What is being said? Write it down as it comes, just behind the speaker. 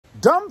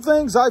Dumb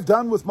things I've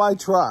done with my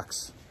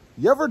trucks.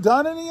 You ever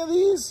done any of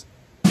these?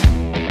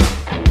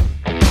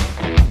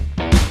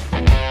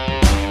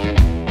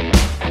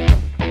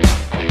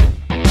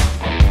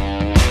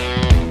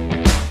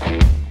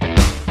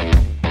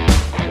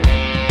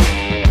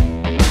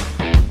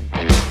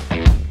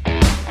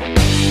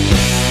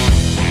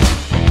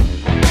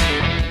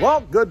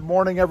 Well, good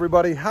morning,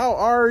 everybody. How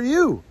are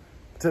you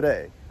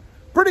today?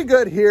 Pretty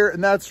good here,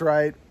 and that's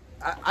right.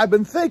 I've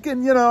been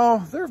thinking, there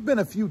have been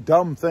a few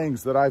dumb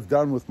things that I've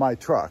done with my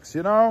trucks,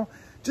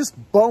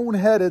 just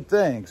boneheaded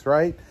things,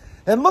 right?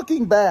 And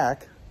looking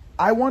back,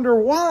 I wonder,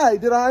 why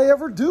did I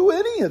ever do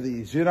any of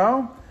these,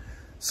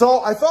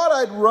 So I thought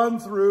I'd run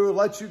through,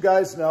 let you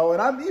guys know,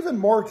 and I'm even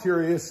more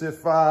curious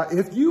if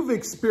you've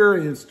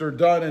experienced or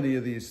done any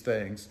of these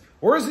things,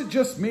 or is it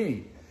just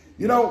me?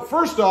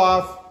 First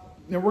off,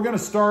 we're going to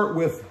start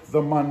with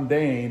the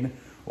mundane,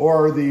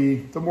 or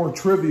the more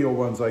trivial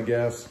ones, I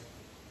guess,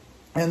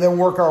 and then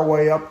work our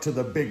way up to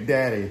the big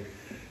daddy.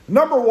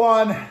 Number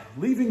one,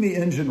 leaving the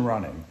engine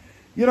running.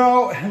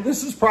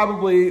 This is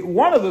probably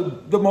one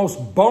of the most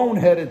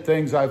boneheaded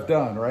things I've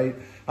done, right?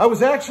 I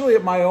was actually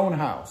at my own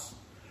house.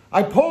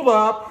 I pulled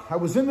up, I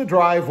was in the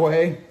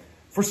driveway.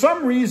 For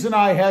some reason,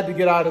 I had to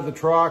get out of the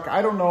truck.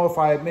 I don't know if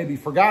I maybe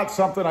forgot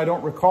something, I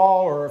don't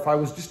recall, or if I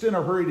was just in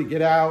a hurry to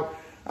get out.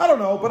 I don't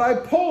know, but I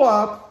pull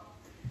up,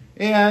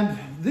 and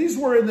these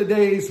were in the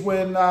days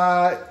when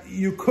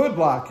you could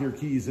lock your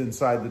keys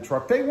inside the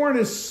truck. They weren't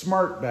as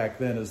smart back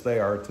then as they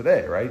are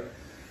today, right?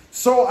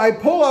 So I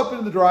pull up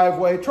in the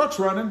driveway, truck's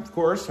running, of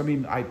course.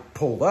 I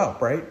pulled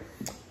up, right?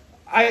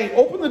 I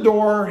open the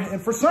door, and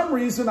for some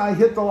reason, I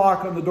hit the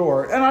lock on the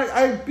door. And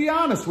I be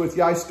honest with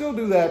you, I still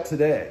do that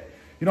today.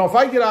 If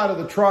I get out of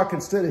the truck,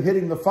 instead of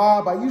hitting the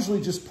fob, I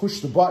usually just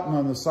push the button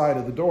on the side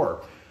of the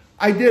door.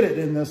 I did it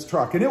in this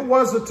truck, and it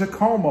was a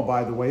Tacoma,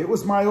 by the way. It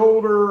was my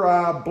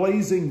older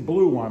blazing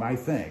blue one, I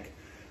think.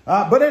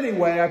 But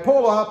anyway, I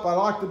pull up, I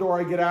lock the door,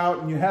 I get out,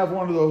 and you have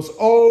one of those,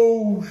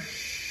 oh,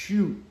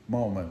 shoot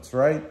moments,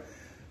 right?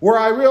 Where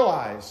I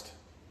realized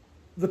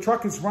the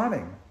truck is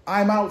running.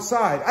 I'm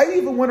outside. I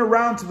even went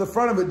around to the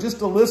front of it just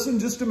to listen,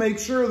 just to make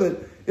sure that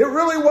it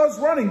really was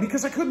running,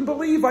 because I couldn't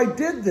believe I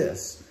did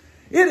this.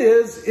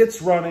 It's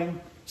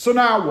running. So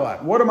now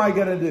what? What am I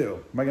going to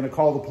do? Am I going to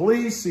call the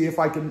police, see if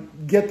I can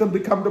get them to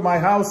come to my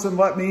house and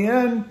let me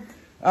in?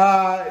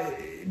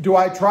 Do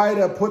I try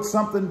to put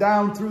something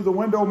down through the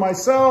window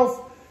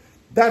myself?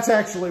 That's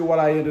actually what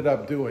I ended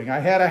up doing. I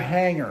had a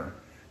hanger,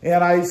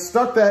 and I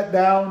stuck that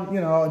down,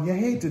 and you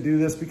hate to do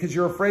this because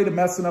you're afraid of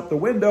messing up the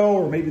window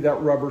or maybe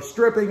that rubber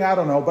stripping, I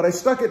don't know, but I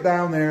stuck it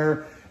down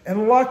there,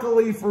 and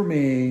luckily for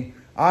me,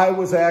 I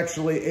was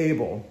actually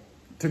able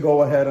to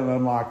go ahead and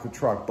unlock the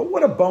truck. But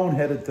what a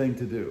boneheaded thing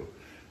to do.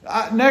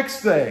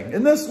 Next thing,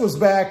 and this was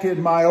back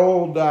in my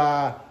old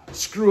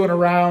screwing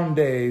around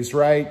days,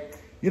 right?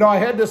 I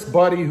had this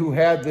buddy who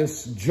had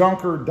this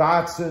Junker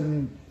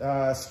Datsun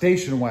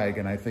station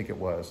wagon, I think it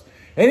was.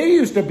 And he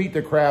used to beat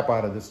the crap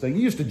out of this thing.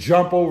 He used to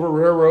jump over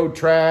railroad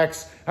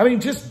tracks.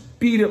 Just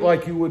beat it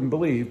like you wouldn't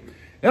believe.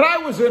 And I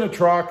was in a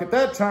truck. At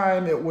that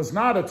time, it was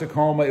not a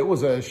Tacoma. It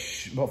was a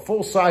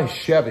full-size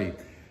Chevy.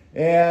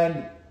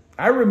 And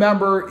I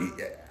remember,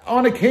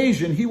 on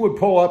occasion, he would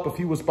pull up if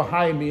he was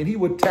behind me, and he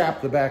would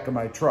tap the back of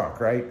my truck,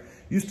 right?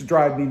 Used to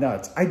drive me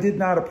nuts. I did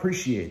not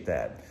appreciate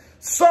that.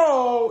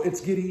 So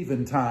it's get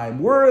even time.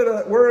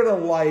 We're at a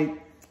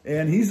light,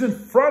 and he's in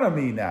front of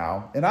me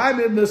now, and I'm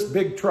in this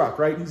big truck,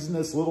 right? He's in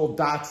this little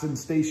Datsun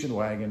station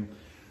wagon.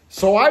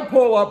 So I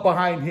pull up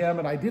behind him,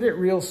 and I did it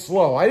real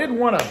slow. I didn't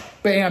want to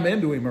bam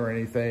into him or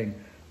anything.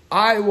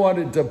 I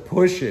wanted to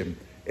push him,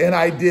 and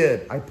I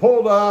did. I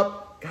pulled up,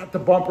 got the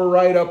bumper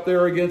right up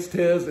there against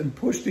his, and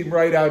pushed him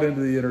right out into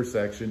the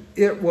intersection.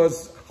 It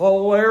was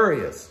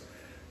hilarious.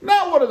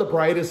 Not one of the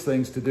brightest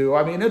things to do.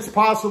 It's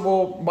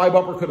possible my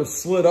bumper could have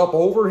slid up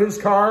over his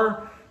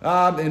car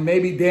and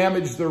maybe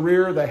damaged the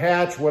rear, the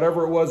hatch,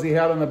 whatever it was he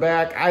had on the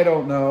back. I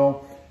don't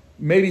know.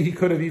 Maybe he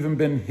could have even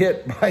been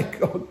hit by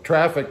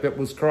traffic that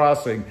was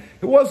crossing.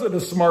 It wasn't a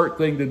smart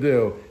thing to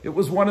do. It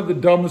was one of the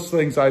dumbest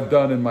things I've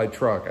done in my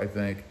truck, I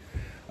think.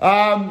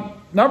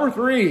 Number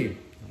three,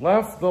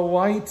 left the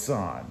lights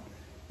on.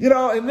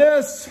 In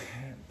this,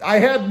 I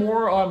had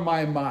more on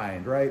my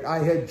mind, right? I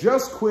had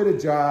just quit a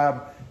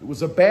job. It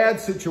was a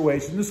bad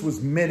situation. This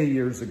was many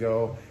years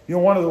ago.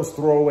 One of those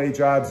throwaway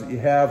jobs that you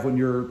have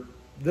when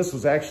this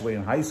was actually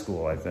in high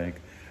school, I think.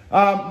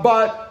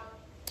 But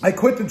I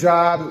quit the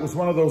job. It was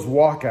one of those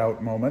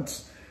walkout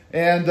moments.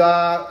 And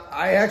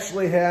I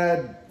actually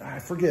had, I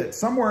forget,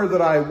 somewhere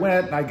that I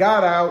went, and I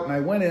got out, and I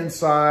went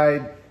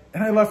inside,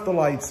 and I left the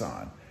lights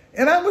on.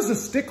 And I was a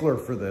stickler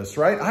for this,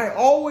 right? I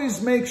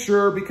always make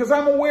sure, because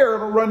I'm aware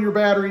it'll run your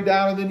battery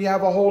down, and then you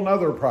have a whole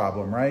nother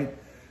problem, right?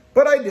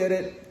 But I did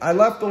it. I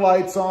left the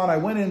lights on. I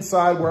went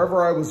inside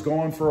wherever I was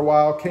going for a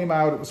while, came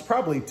out. It was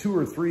probably 2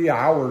 or 3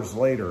 hours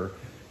later.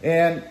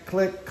 And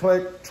click,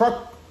 click,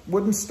 truck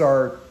wouldn't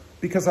start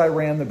because I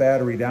ran the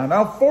battery down.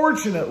 Now,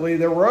 fortunately,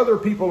 there were other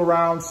people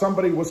around.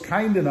 Somebody was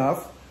kind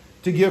enough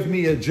to give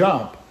me a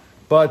jump.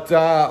 But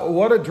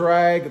what a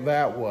drag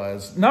that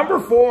was. Number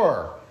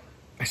 4,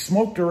 I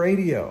smoked a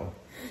radio.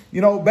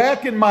 You know,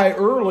 back in my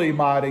early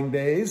modding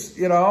days,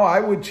 you know, I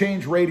would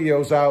change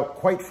radios out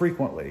quite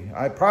frequently.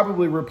 I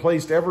probably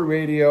replaced every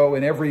radio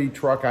in every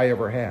truck I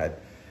ever had.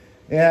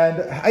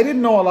 And I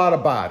didn't know a lot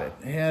about it.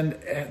 And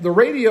the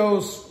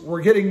radios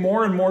were getting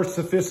more and more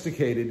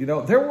sophisticated. You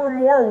know, there were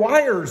more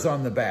wires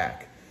on the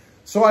back.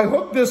 So I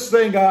hooked this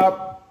thing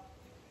up,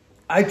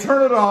 I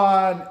turn it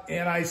on,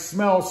 and I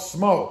smell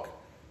smoke.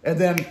 And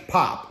then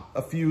pop,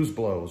 a fuse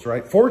blows,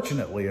 right?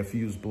 Fortunately, a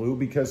fuse blew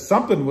because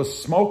something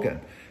was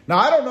smoking. Now,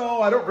 I don't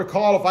know, I don't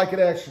recall if I could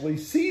actually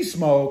see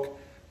smoke,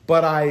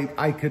 but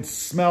I could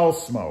smell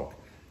smoke.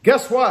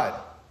 Guess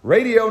what?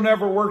 Radio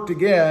never worked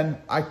again.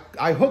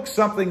 I hooked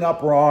something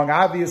up wrong.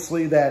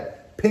 Obviously,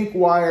 that pink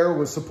wire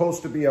was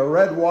supposed to be a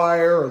red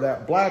wire, or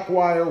that black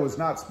wire was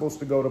not supposed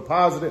to go to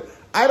positive.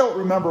 I don't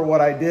remember what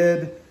I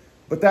did,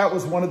 but that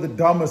was one of the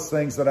dumbest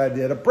things that I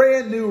did. A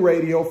brand new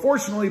radio.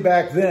 Fortunately,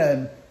 back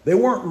then, they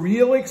weren't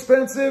real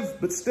expensive,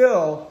 but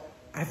still,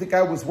 I think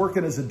I was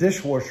working as a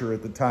dishwasher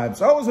at the time,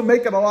 so I wasn't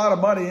making a lot of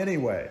money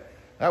anyway.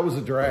 That was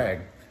a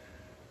drag.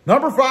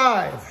 Number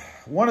 5.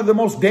 One of the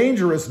most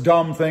dangerous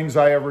dumb things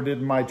I ever did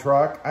in my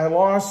truck, I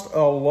lost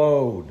a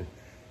load.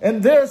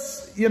 And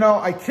this, you know,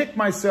 I kick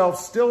myself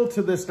still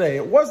to this day.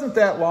 It wasn't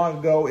that long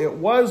ago. It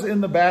was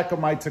in the back of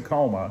my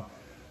Tacoma.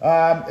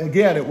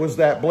 Again, it was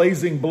that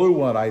blazing blue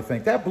one, I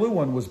think. That blue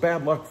one was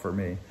bad luck for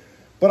me.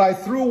 But I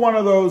threw one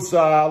of those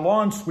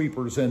lawn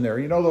sweepers in there.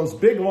 You know, those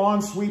big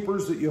lawn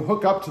sweepers that you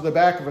hook up to the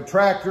back of a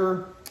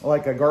tractor,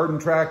 like a garden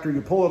tractor.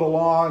 You pull it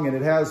along and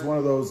it has one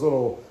of those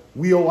little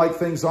wheel-like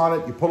things on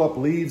it. You pull up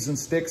leaves and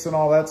sticks and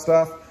all that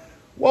stuff.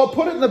 Well,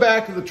 put it in the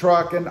back of the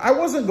truck, and I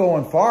wasn't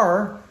going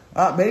far,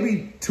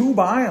 maybe 2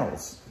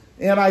 miles.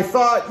 And I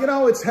thought, you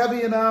know, it's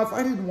heavy enough.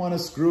 I didn't want to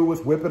screw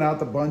with whipping out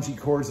the bungee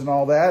cords and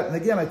all that. And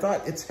again, I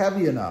thought it's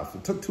heavy enough.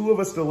 It took 2 of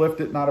us to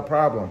lift it, not a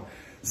problem.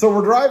 So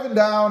we're driving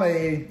down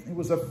it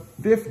was a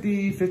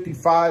 50,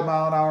 55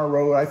 mile an hour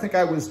road. I think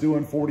I was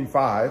doing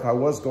 45. I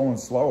was going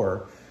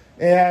slower.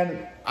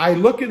 And I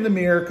look in the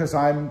mirror because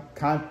I'm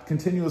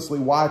continuously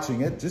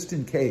watching it just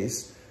in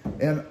case.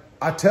 And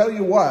I tell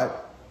you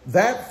what,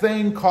 that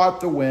thing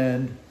caught the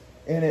wind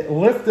and it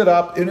lifted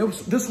up, and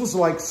this was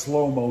like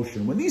slow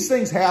motion. When these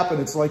things happen,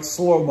 it's like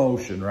slow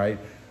motion, right?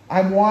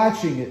 I'm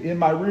watching it in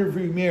my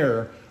rearview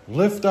mirror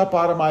lift up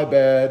out of my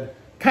bed,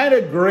 kind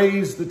of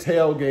graze the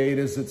tailgate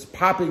as it's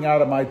popping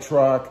out of my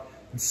truck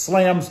and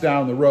slams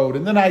down the road.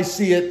 And then I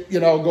see it, you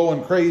know,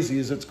 going crazy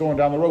as it's going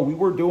down the road. We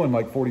were doing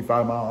like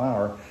 45 mile an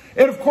hour.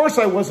 And of course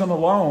I wasn't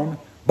alone.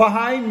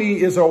 Behind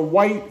me is a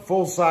white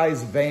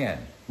full-size van,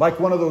 like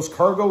one of those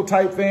cargo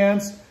type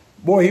vans.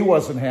 Boy, he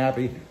wasn't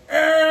happy.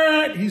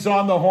 He's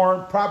on the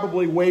horn,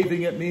 probably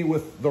waving at me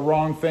with the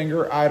wrong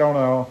finger. I don't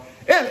know.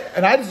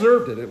 And I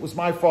deserved it. It was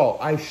my fault.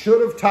 I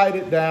should have tied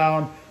it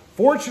down.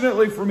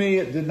 Fortunately for me,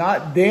 it did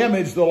not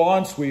damage the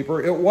lawn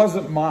sweeper. It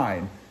wasn't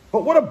mine.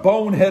 But what a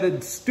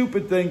boneheaded,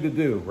 stupid thing to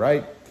do,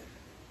 right?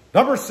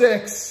 Number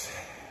 6,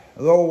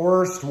 the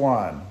worst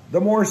one,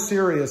 the more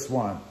serious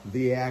one,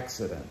 the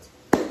accident.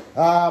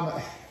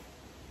 I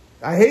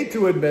hate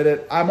to admit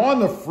it, I'm on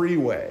the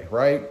freeway,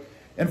 right?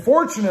 And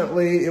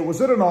fortunately, it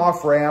was at an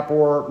off-ramp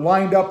or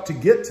lined up to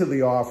get to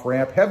the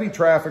off-ramp, heavy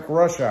traffic,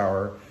 rush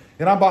hour.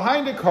 And I'm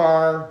behind a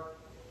car,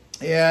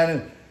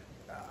 and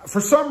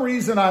for some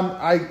reason,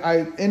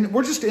 and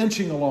we're just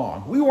inching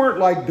along. We weren't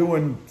like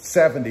doing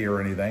 70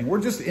 or anything. We're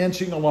just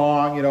inching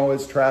along, you know,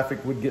 as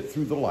traffic would get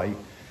through the light.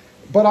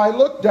 But I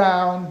look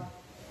down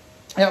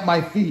at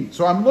my feet.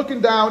 So I'm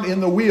looking down in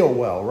the wheel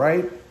well,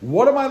 right?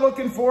 What am I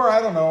looking for?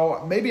 I don't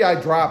know. Maybe I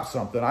dropped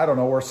something. I don't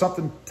know. Or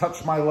something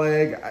touched my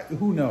leg.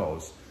 Who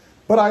knows?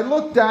 But I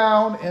looked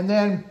down and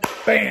then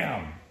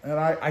bam. And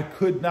I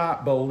could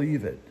not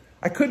believe it.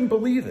 I couldn't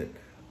believe it.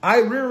 I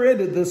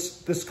rear-ended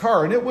this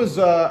car, and it was,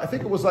 I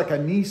think it was like a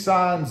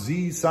Nissan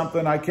Z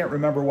something. I can't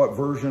remember what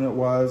version it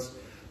was.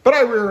 But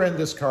I rear-ended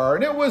this car,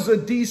 and it was a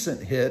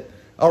decent hit,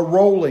 a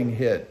rolling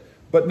hit,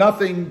 but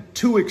nothing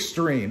too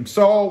extreme.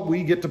 So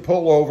we get to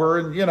pull over,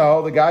 and, you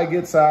know, the guy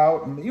gets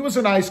out, and he was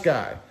a nice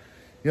guy,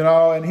 you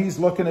know, and he's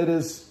looking at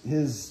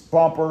his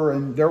bumper,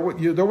 and there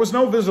was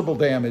no visible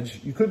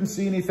damage. You couldn't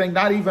see anything,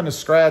 not even a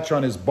scratch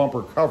on his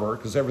bumper cover,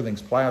 because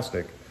everything's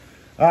plastic.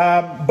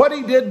 But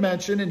he did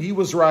mention, and he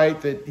was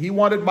right, that he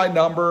wanted my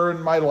number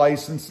and my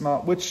license,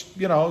 which,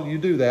 you know, you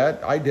do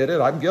that. I did it.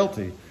 I'm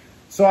guilty.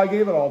 So I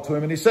gave it all to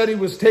him. And he said he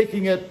was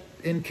taking it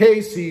in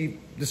case he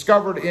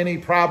discovered any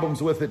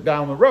problems with it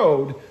down the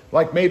road,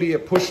 like maybe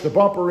it pushed the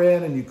bumper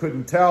in and you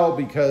couldn't tell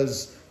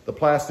because the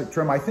plastic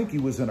trim. I think he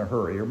was in a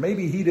hurry, or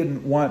maybe he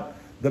didn't want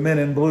the men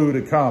in blue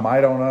to come.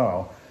 I don't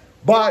know.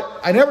 But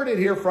I never did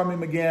hear from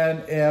him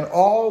again, and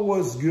all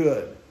was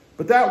good.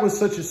 But that was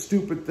such a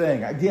stupid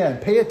thing. Again,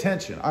 pay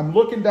attention. I'm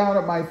looking down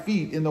at my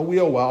feet in the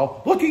wheel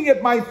well, looking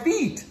at my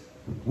feet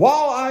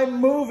while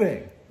I'm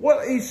moving.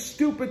 What a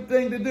stupid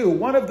thing to do.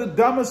 One of the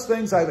dumbest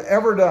things I've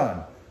ever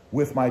done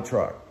with my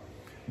truck.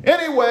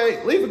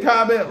 Anyway, leave a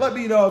comment. Let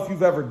me know if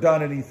you've ever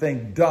done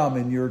anything dumb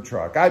in your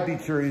truck. I'd be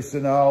curious to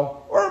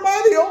know. Or am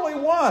I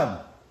one.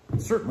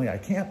 Certainly I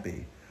can't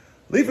be.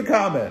 Leave a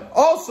comment.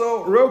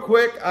 Also, real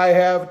quick, I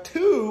have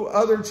 2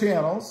 other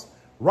channels.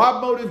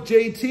 RobMotive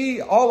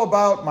JT, all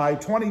about my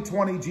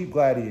 2020 Jeep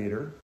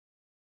Gladiator.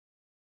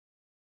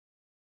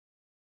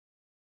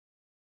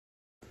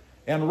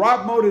 And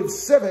RobMotive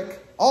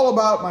Civic, all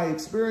about my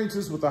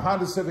experiences with the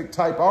Honda Civic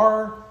Type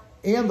R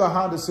and the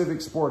Honda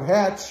Civic Sport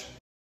Hatch.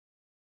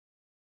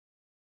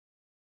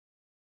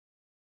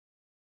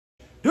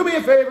 Do me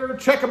a favor,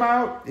 check them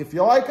out. If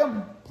you like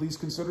them, please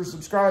consider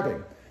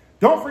subscribing.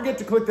 Don't forget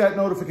to click that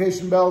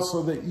notification bell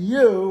so that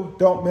you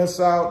don't miss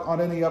out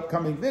on any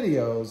upcoming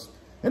videos.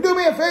 And do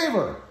me a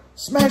favor,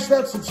 smash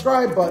that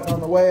subscribe button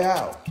on the way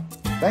out.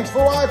 Thanks for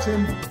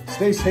watching.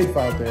 Stay safe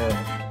out there.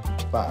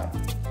 Bye.